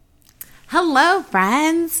Hello,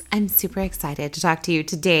 friends. I'm super excited to talk to you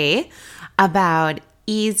today about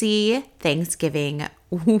easy Thanksgiving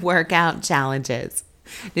workout challenges.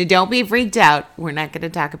 Now, don't be freaked out. We're not going to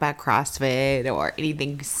talk about CrossFit or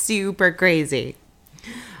anything super crazy.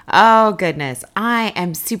 Oh, goodness. I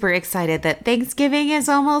am super excited that Thanksgiving is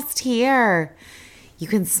almost here. You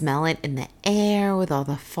can smell it in the air with all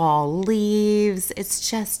the fall leaves. It's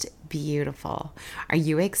just beautiful. Are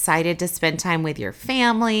you excited to spend time with your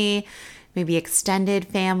family, maybe extended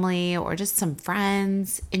family, or just some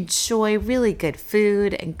friends? Enjoy really good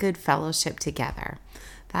food and good fellowship together.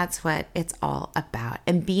 That's what it's all about.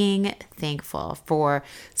 And being thankful for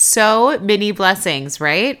so many blessings,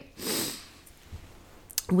 right?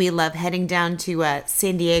 We love heading down to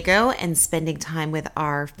San Diego and spending time with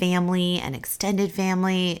our family and extended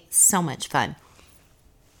family. So much fun.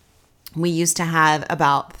 We used to have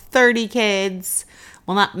about 30 kids.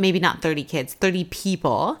 Well, maybe not 30 kids, 30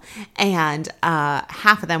 people. And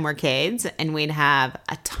half of them were kids. And we'd have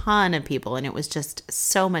a ton of people. And it was just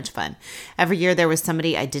so much fun. Every year there was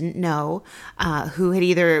somebody I didn't know who had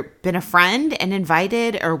either been a friend and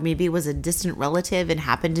invited, or maybe was a distant relative and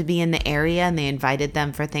happened to be in the area. And they invited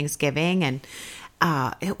them for Thanksgiving. And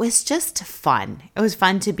it was just fun. It was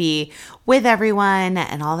fun to be with everyone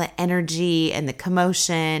and all the energy and the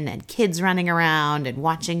commotion and kids running around and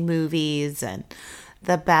watching movies and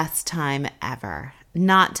the best time ever.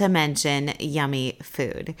 Not to mention yummy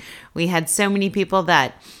food. We had so many people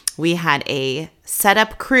that we had a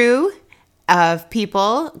setup crew of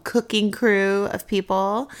people, cooking crew of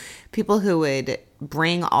people who would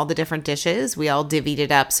bring all the different dishes. We all divvied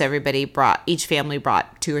it up, so each family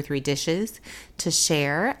brought 2 or 3 dishes to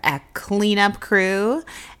share, a cleanup crew,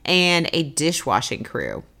 and a dishwashing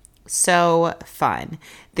crew. So fun.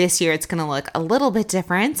 This year it's going to look a little bit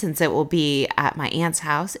different since it will be at my aunt's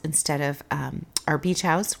house instead of our beach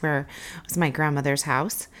house, where it was my grandmother's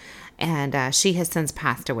house. And she has since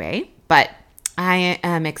passed away. But I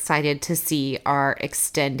am excited to see our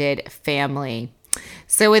extended family.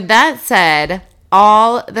 So with that said,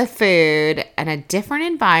 all the food and a different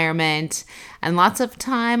environment and lots of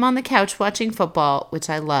time on the couch watching football, which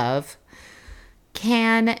I love,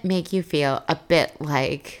 can make you feel a bit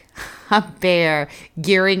like a bear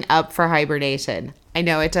gearing up for hibernation. I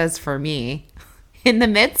know it does for me. In the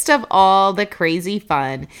midst of all the crazy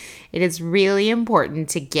fun, it is really important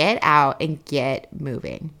to get out and get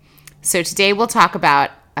moving. So today we'll talk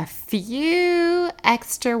about a few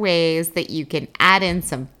extra ways that you can add in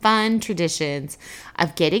some fun traditions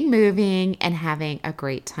of getting moving and having a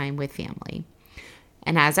great time with family.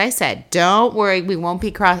 And as I said, don't worry, we won't be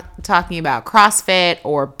talking about CrossFit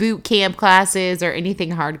or boot camp classes or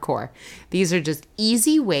anything hardcore. These are just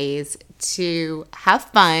easy ways to have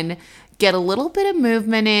fun, get a little bit of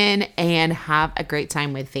movement in, and have a great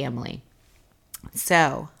time with family.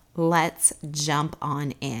 So let's jump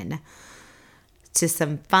on in to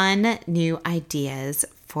some fun new ideas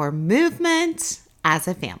for movement as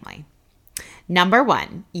a family. Number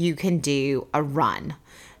 1, you can do a run.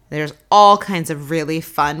 There's all kinds of really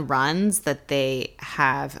fun runs that they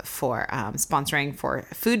have for sponsoring for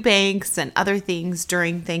food banks and other things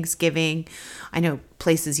during Thanksgiving. I know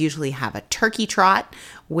places usually have a turkey trot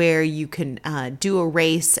where you can do a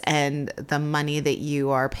race, and the money that you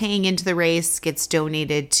are paying into the race gets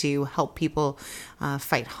donated to help people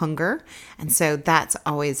fight hunger. And so that's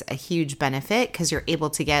always a huge benefit because you're able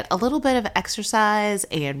to get a little bit of exercise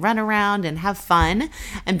and run around and have fun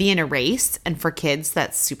and be in a race. And for kids,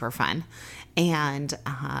 that's super fun. And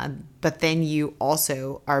but then you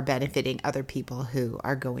also are benefiting other people who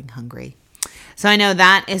are going hungry. So I know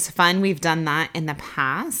that is fun. We've done that in the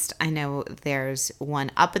past. I know there's one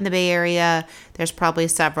up in the Bay Area. There's probably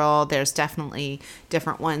several. There's definitely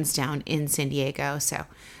different ones down in San Diego.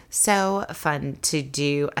 So fun to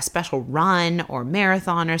do a special run or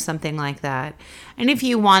marathon or something like that. And if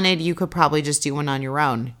you wanted, you could probably just do one on your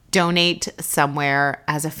own. Donate somewhere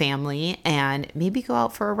as a family and maybe go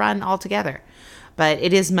out for a run all together. But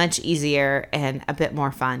it is much easier and a bit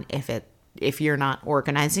more fun if you're not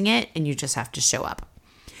organizing it and you just have to show up.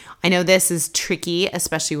 I know this is tricky,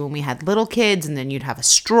 especially when we had little kids and then you'd have a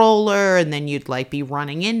stroller and then you'd be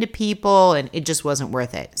running into people, and it just wasn't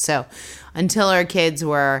worth it. So until our kids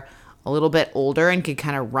were a little bit older and could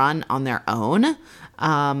kind of run on their own,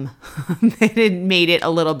 it made it a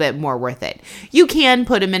little bit more worth it. You can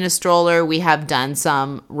put them in a stroller. We have done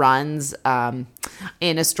some runs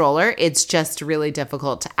in a stroller. It's just really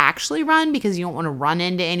difficult to actually run because you don't want to run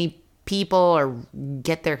into any people or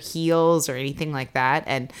get their heels or anything like that.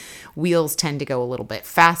 And wheels tend to go a little bit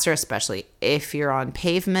faster, especially if you're on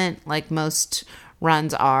pavement like most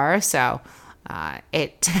runs are. So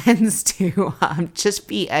it tends to just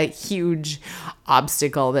be a huge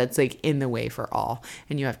obstacle that's like in the way for all.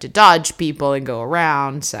 And you have to dodge people and go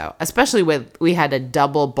around. So especially we had a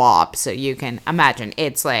double bop. So you can imagine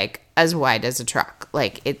it's like as wide as a truck.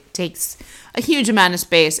 Like it takes a huge amount of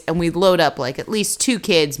space, and we load up like at least 2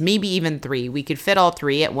 kids, maybe even 3. We could fit all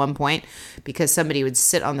 3 at one point because somebody would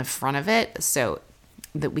sit on the front of it so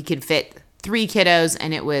that we could fit 3 kiddos,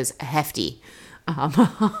 and it was hefty.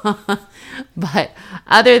 But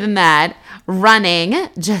other than that, running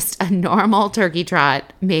just a normal turkey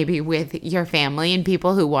trot, maybe with your family and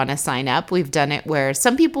people who want to sign up. We've done it where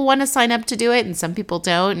some people want to sign up to do it and some people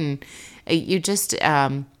don't, and you just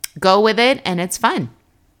go with it, and it's fun.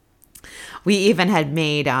 We even had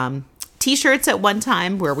made T-shirts at one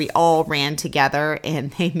time where we all ran together, and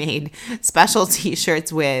they made special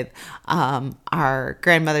T-shirts with our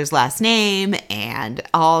grandmother's last name and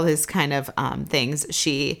all this kind of things.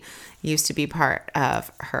 She used to be part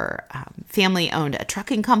of her family owned a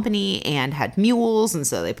trucking company and had mules, and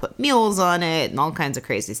so they put mules on it and all kinds of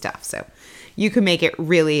crazy stuff. So you can make it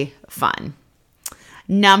really fun.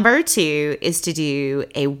 Number 2 is to do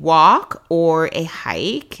a walk or a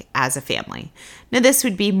hike as a family. Now, this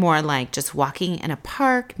would be more like just walking in a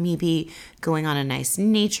park, maybe going on a nice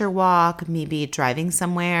nature walk, maybe driving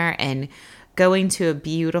somewhere and going to a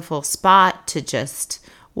beautiful spot to just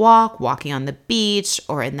walking on the beach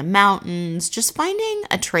or in the mountains, just finding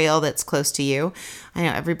a trail that's close to you. I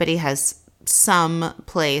know everybody has some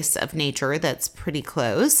place of nature that's pretty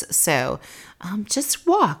close. So just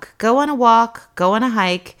go on a walk, go on a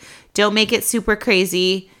hike. Don't make it super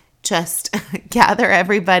crazy. Just gather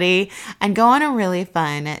everybody and go on a really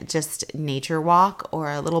fun just nature walk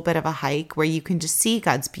or a little bit of a hike where you can just see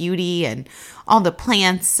God's beauty and all the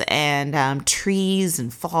plants and trees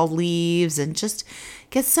and fall leaves, and just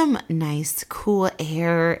get some nice cool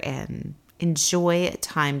air and enjoy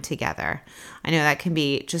time together. I know that can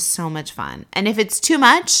be just so much fun. And if it's too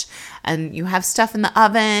much and you have stuff in the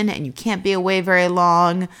oven and you can't be away very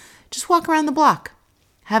long, just walk around the block.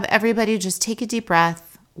 Have everybody just take a deep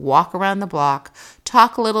breath, walk around the block,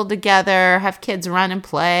 talk a little together, have kids run and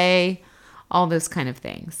play, all those kind of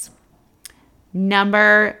things.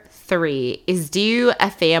 Number 3 is do a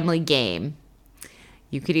family game.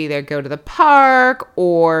 You could either go to the park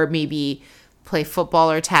or maybe play football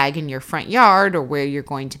or tag in your front yard or where you're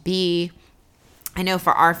going to be. I know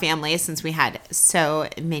for our family, since we had so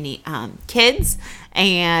many kids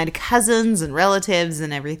and cousins and relatives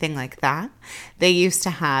and everything like that, they used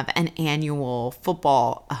to have an annual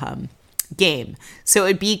football game. So it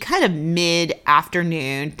would be kind of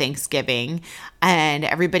mid-afternoon Thanksgiving, and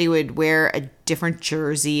everybody would wear a different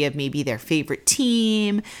jersey of maybe their favorite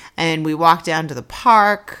team, and we walked down to the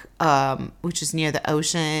park, which is near the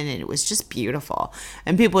ocean, and it was just beautiful.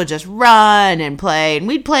 And people would just run and play, and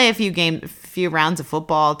we'd play a few rounds of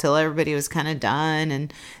football till everybody was kind of done,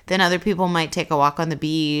 and then other people might take a walk on the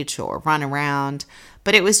beach or run around.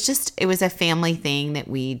 But it was a family thing that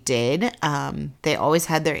we did. They always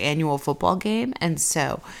had their annual football game. And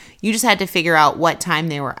so you just had to figure out what time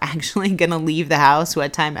they were actually going to leave the house,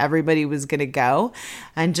 what time everybody was going to go,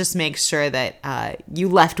 and just make sure that you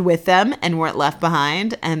left with them and weren't left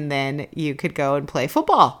behind. And then you could go and play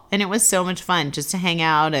football. And it was so much fun just to hang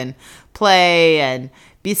out and play and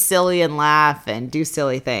be silly and laugh and do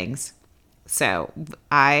silly things. So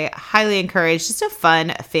I highly encourage just a fun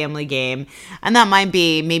family game. And that might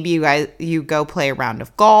be maybe you go play a round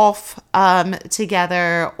of golf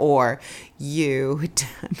together, or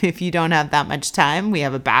if you don't have that much time, we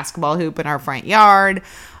have a basketball hoop in our front yard.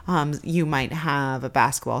 You might have a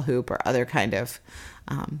basketball hoop or other kind of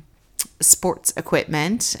sports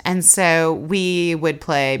equipment. And so we would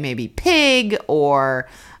play maybe pig or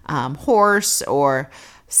horse or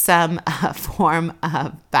some form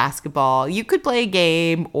of basketball. You could play a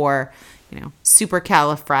game or,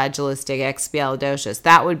 supercalifragilisticexpialidocious.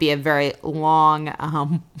 That would be a very long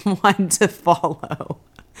one to follow.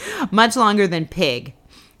 Much longer than pig.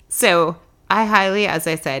 So I highly, as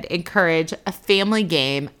I said, encourage a family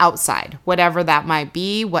game outside, whatever that might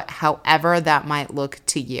be, however that might look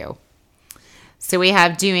to you. So we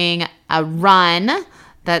have doing a run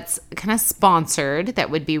that's kind of sponsored,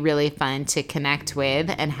 that would be really fun to connect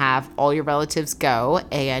with and have all your relatives go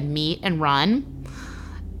and meet and run.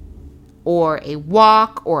 Or a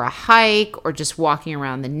walk or a hike or just walking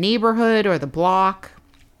around the neighborhood or the block.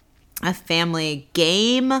 A family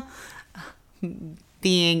game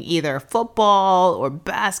being either football or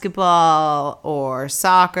basketball or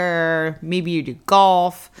soccer. Maybe you do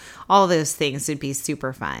golf. All those things would be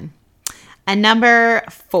super fun. And number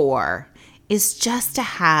 4 is just to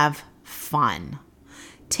have fun.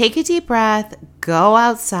 take a deep breath, go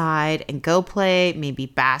outside and go play maybe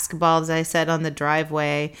basketball, as I said, on the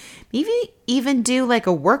driveway. Maybe even do like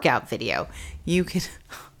a workout video. You could,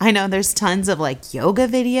 I know there's tons of like yoga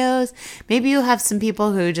videos. Maybe you have some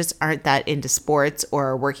people who just aren't that into sports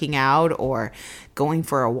or working out or going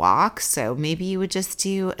for a walk. So maybe you would just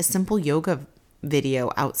do a simple yoga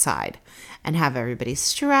video outside and have everybody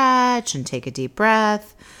stretch and take a deep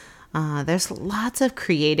breath. There's lots of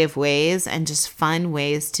creative ways and just fun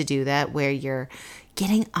ways to do that where you're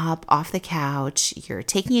getting up off the couch, you're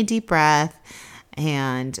taking a deep breath,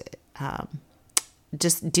 and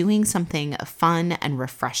just doing something fun and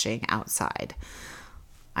refreshing outside.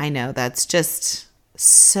 I know that's just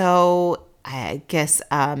so, I guess,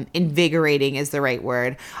 invigorating is the right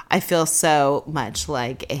word. I feel so much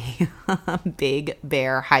like a big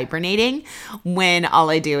bear hibernating when all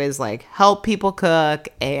I do is like help people cook,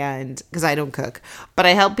 and because I don't cook, but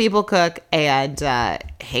I help people cook and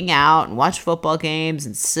hang out and watch football games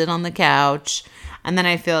and sit on the couch. And then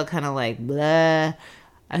I feel kind of like blah.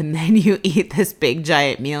 And then you eat this big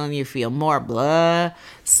giant meal and you feel more blah.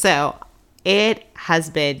 So it has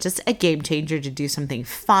been just a game changer to do something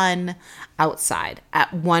fun outside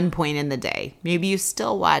at one point in the day. Maybe you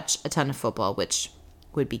still watch a ton of football, which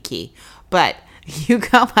would be key. But you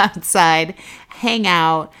go outside, hang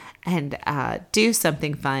out, and do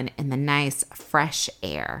something fun in the nice, fresh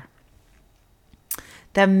air.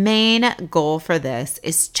 The main goal for this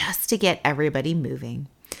is just to get everybody moving.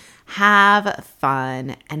 Have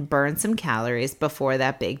fun and burn some calories before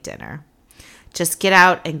that big dinner. Just get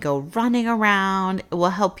out and go running around. It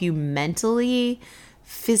will help you mentally,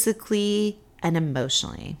 physically, and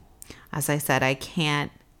emotionally. As I said, I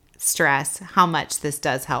can't stress how much this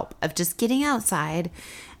does help of just getting outside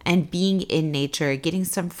and being in nature, getting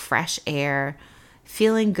some fresh air,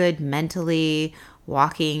 feeling good mentally,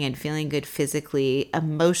 walking and feeling good physically.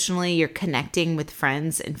 Emotionally, you're connecting with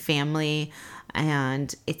friends and family,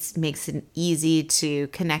 and it makes it easy to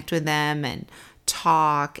connect with them and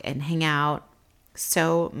talk and hang out.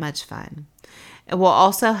 So much fun. It will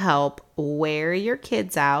also help wear your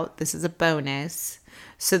kids out. This is a bonus,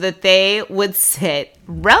 so that they would sit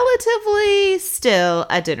relatively still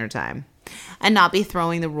at dinner time and not be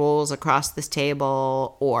throwing the rolls across this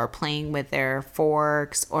table or playing with their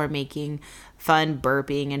forks or making fun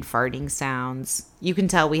burping and farting sounds. You can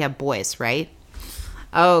tell we have boys, right?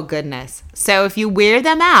 Oh, goodness. So if you wear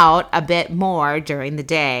them out a bit more during the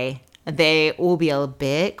day, they will be a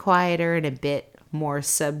bit quieter and a bit more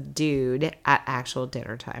subdued at actual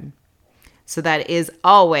dinner time. So that is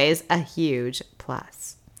always a huge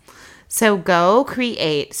plus. So go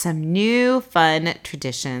create some new fun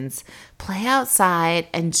traditions, play outside,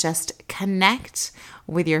 and just connect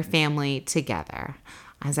with your family together.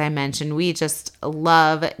 As I mentioned, we just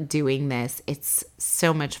love doing this. It's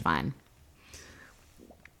so much fun.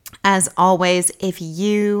 As always, if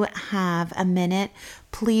you have a minute,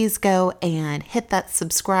 please go and hit that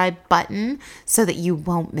subscribe button so that you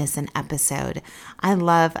won't miss an episode. I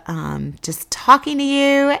love just talking to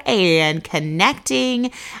you and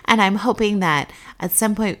connecting, and I'm hoping that at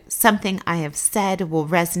some point something I have said will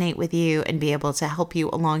resonate with you and be able to help you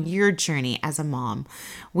along your journey as a mom.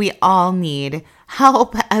 We all need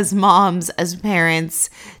help as moms, as parents,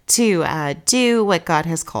 to do what God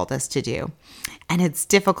has called us to do. And it's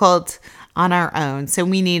difficult on our own. So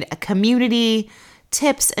we need a community,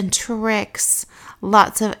 tips and tricks,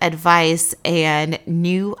 lots of advice, and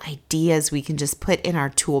new ideas we can just put in our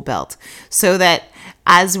tool belt so that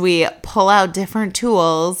as we pull out different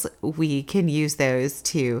tools, we can use those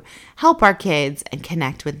to help our kids and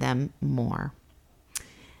connect with them more.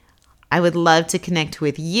 I would love to connect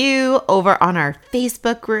with you over on our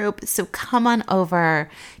Facebook group. So come on over,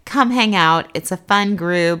 come hang out. It's a fun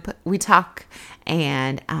group. We talk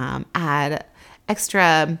and add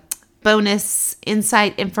extra bonus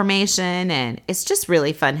insight information, and it's just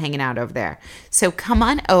really fun hanging out over there. So come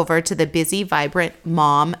on over to the Busy Vibrant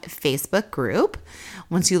Mom Facebook group.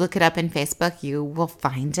 Once you look it up in Facebook, you will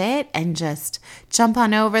find it, and just jump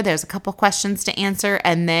on over. There's a couple questions to answer,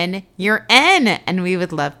 and then you're in, and we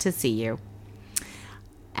would love to see you.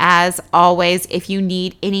 As always, if you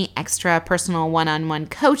need any extra personal one-on-one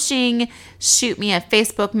coaching, shoot me a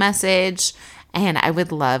Facebook message, and I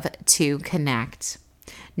would love to connect.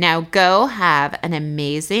 Now go have an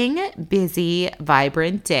amazing, busy,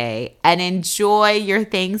 vibrant day and enjoy your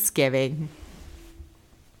Thanksgiving.